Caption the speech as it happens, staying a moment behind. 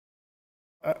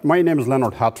My name is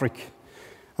Leonard Hatrick.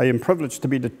 I am privileged to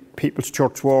be the People's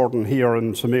Church Warden here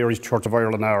in St Mary's Church of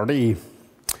Ireland, Ardee.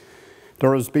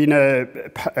 There has been a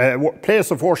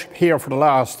place of worship here for the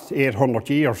last 800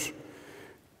 years,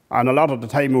 and a lot of the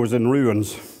time it was in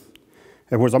ruins.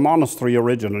 It was a monastery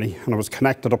originally, and it was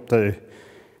connected up to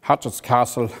Hatchett's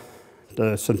Castle,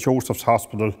 the St Joseph's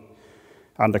Hospital,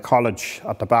 and the college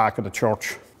at the back of the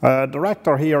church. The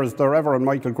rector here is the Reverend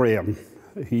Michael Graham.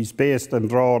 He's based in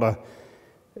Drogheda,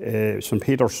 St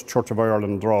Peter's Church of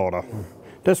Ireland, Drogheda.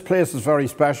 This place is very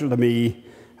special to me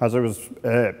as I was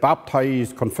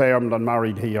baptised, confirmed and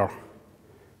married here.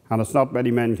 And it's not many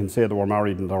men can say they were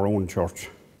married in their own church.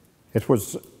 It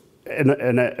was in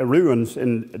ruins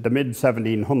in the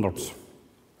mid-1700s.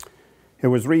 It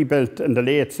was rebuilt in the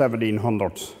late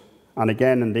 1700s and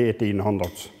again in the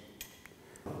 1800s.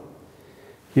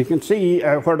 You can see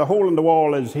where the hole in the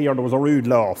wall is here, there was a rood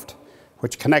loft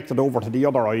which connected over to the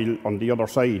other aisle on the other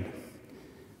side.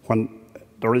 When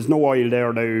there is no aisle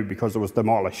there now because it was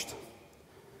demolished.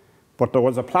 But there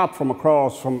was a platform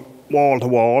across from wall to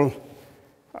wall.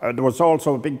 There was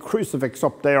also a big crucifix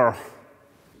up there.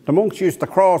 The monks used to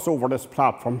cross over this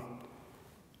platform,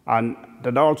 and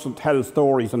they'd also tell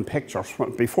stories and pictures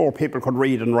before people could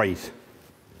read and write.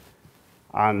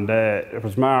 And it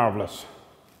was marvellous.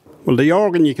 Well, the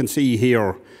organ you can see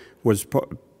here was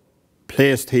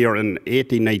placed here in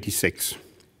 1896.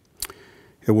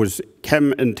 It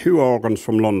came in 2 organs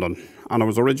from London, and it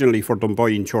was originally for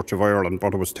Dunboyne Church of Ireland,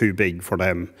 but it was too big for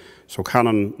them. So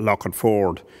Canon Lockett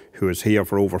Ford, who is here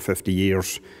for over 50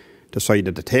 years,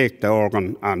 decided to take the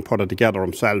organ and put it together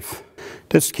himself.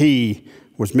 This key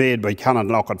was made by Canon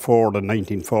Lockett Ford in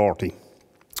 1940.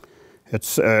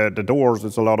 The doors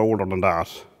is a lot older than that.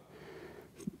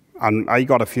 And I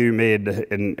got a few made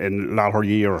in latter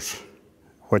years,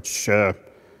 which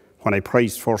when I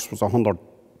priced first was £100.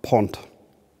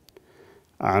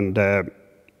 And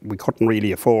we couldn't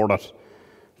really afford it.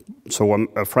 So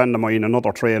a friend of mine,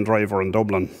 another train driver in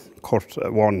Dublin,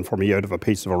 cut one for me out of a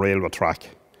piece of a railway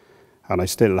track. And I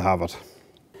still have it.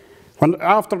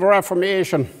 After the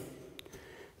Reformation,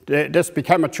 this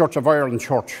became a Church of Ireland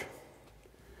church.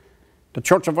 The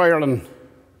Church of Ireland,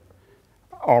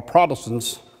 or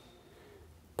Protestants,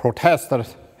 protested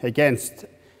against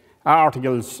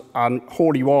articles and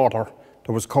holy water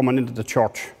that was coming into the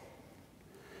church.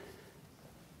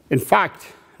 In fact,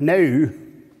 now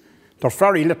there's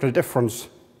very little difference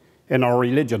in our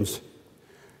religions.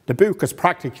 The book is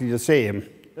practically the same.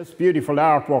 This beautiful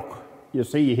artwork you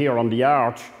see here on the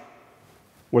arch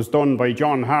was done by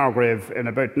John Hargrave in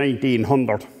about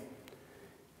 1900.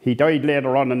 He died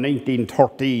later on in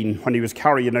 1913 when he was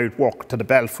carrying out work to the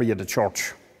belfry of the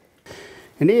church.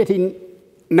 In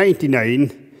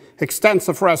 1899,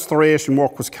 extensive restoration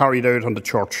work was carried out on the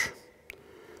church.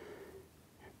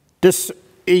 This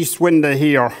east window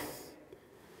here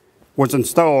was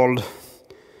installed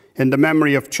in the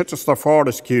memory of Chichester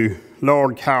Fortescue,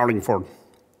 Lord Carlingford.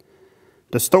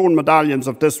 The stone medallions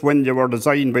of this window were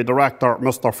designed by director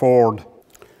Mr. Ford.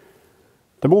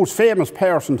 The most famous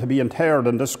person to be interred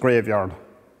in this graveyard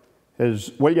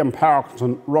is William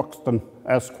Parkinson Ruxton,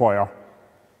 Esquire.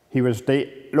 He was the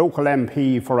local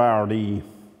MP for Ardee.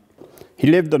 He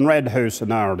lived in Red House in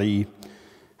Ardee,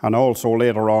 and also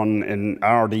later on in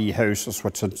Ardee houses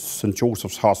with St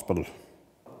Joseph's Hospital.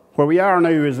 Where we are now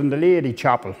is in the Lady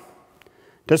Chapel.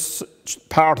 This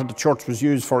part of the church was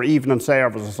used for evening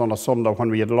services on a Sunday when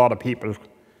we had a lot of people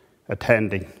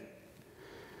attending.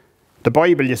 The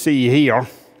Bible you see here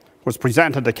was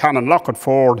presented to Canon Lockett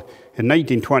Ford in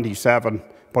 1927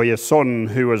 by his son,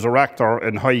 who was a rector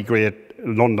in Highgate,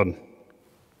 London.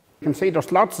 You can see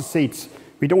there's lots of seats.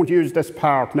 We don't use this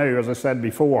part now, as I said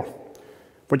before,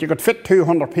 but you could fit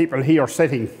 200 people here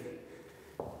sitting.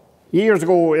 Years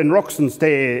ago in Ruxton's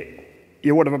day,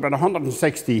 you would have about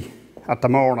 160 at the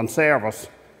morning service.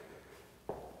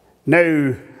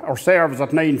 Now, our service at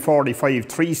 9:45,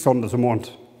 3 Sundays a month,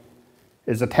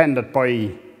 is attended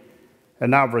by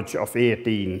an average of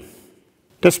 18.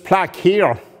 This plaque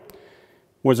here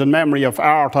was in memory of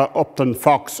Arthur Upton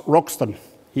Fox Ruxton.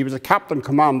 He was a captain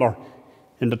commander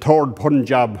in the 3rd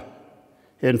Punjab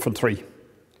Infantry.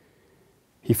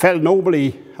 He fell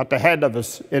nobly at the head of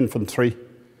his infantry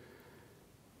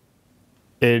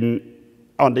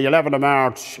on the 11th of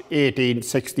March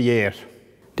 1868.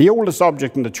 The oldest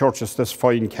object in the church is this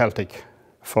fine Celtic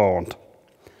font.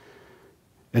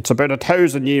 It's about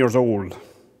 1,000 years old.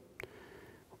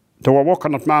 They were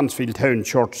working at Mansfield Town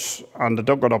Church and they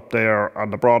dug it up there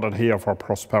and they brought it here for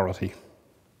prosperity.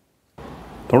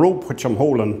 The rope which I'm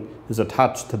holding is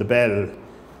attached to the bell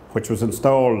which was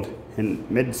installed in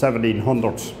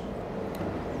mid-1700s.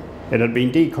 It had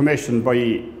been decommissioned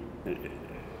by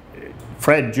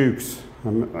Fred Dukes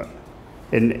in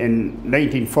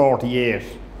 1948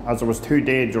 as it was too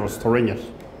dangerous to ring it.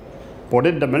 But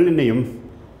in the millennium,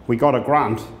 we got a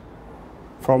grant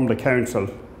from the council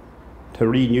to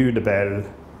renew the bell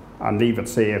and leave it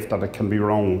safe that it can be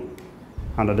rung,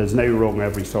 and it is now rung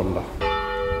every Sunday.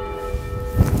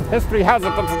 History has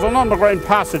it that there's an underground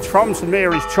passage from St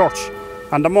Mary's Church,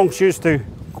 and the monks used to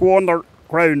go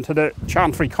underground to the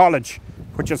Chantry College,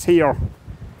 which is here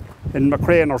in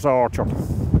McCraner's Orchard.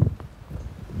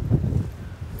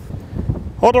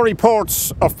 Other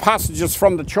reports of passages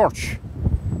from the church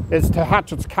is to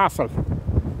Hatrick's Castle.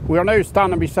 We are now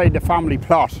standing beside the family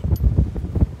plot.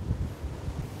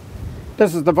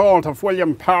 This is the vault of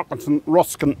William Parkinson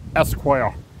Ruskin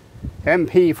Esquire,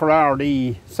 MP for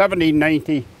Ardee,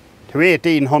 1790 to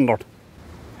 1800.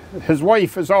 His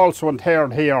wife is also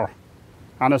interred here,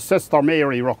 and his sister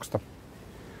Mary Ruxton.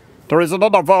 There is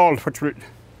another vault which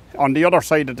on the other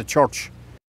side of the church.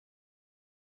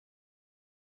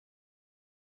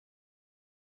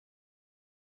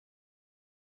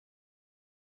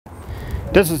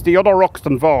 This is the other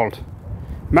Ruxton vault.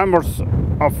 Members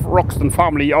of Ruxton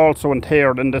family also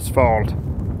interred in this vault.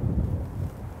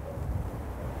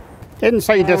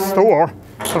 Inside this store,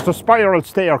 there's a spiral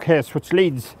staircase which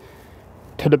leads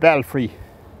to the belfry.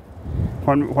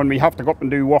 When we have to go up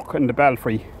and do work in the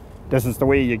belfry, this is the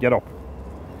way you get up.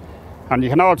 And you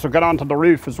can also get onto the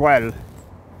roof as well.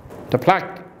 The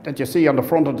plaque that you see on the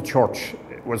front of the church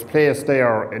was placed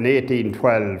there in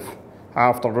 1812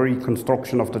 after the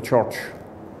reconstruction of the church.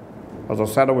 As I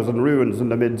said, it was in ruins in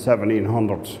the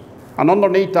mid-1700s. And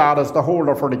underneath that is the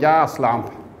holder for the gas lamp,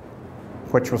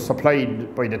 which was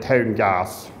supplied by the town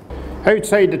gas.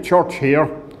 Outside the church here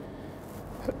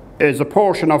is a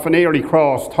portion of an early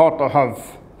cross thought to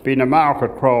have been a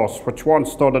market cross, which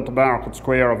once stood at the market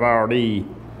square of Ardee.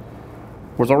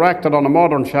 Was erected on a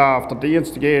modern shaft at the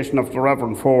instigation of the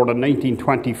Reverend Ford in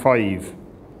 1925.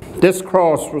 This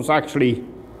cross was actually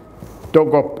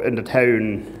dug up in the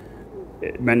town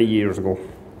many years ago.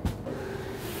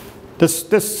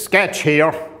 This sketch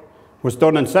here was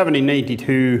done in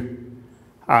 1782,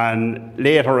 and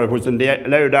later it was in the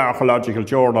Louth Archaeological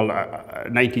Journal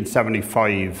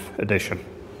 1975 edition.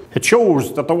 It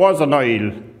shows that there was an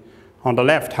aisle on the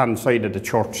left hand side of the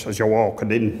church as you're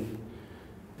walking in.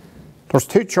 There's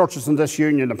two churches in this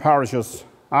union, the parishes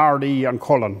Ardee and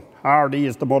Cullen. Ardee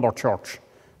is the mother church.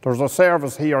 There's a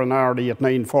service here in Ardee at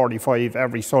 9:45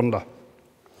 every Sunday.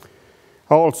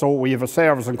 Also, we have a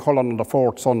service in Cullen on the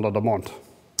 4th Sunday of the month.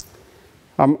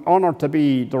 I'm honoured to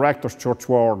be the Rector's Church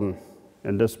Warden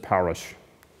in this parish,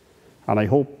 and I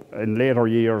hope in later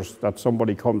years that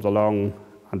somebody comes along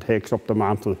and takes up the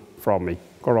mantle from me.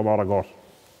 Gura Maragot.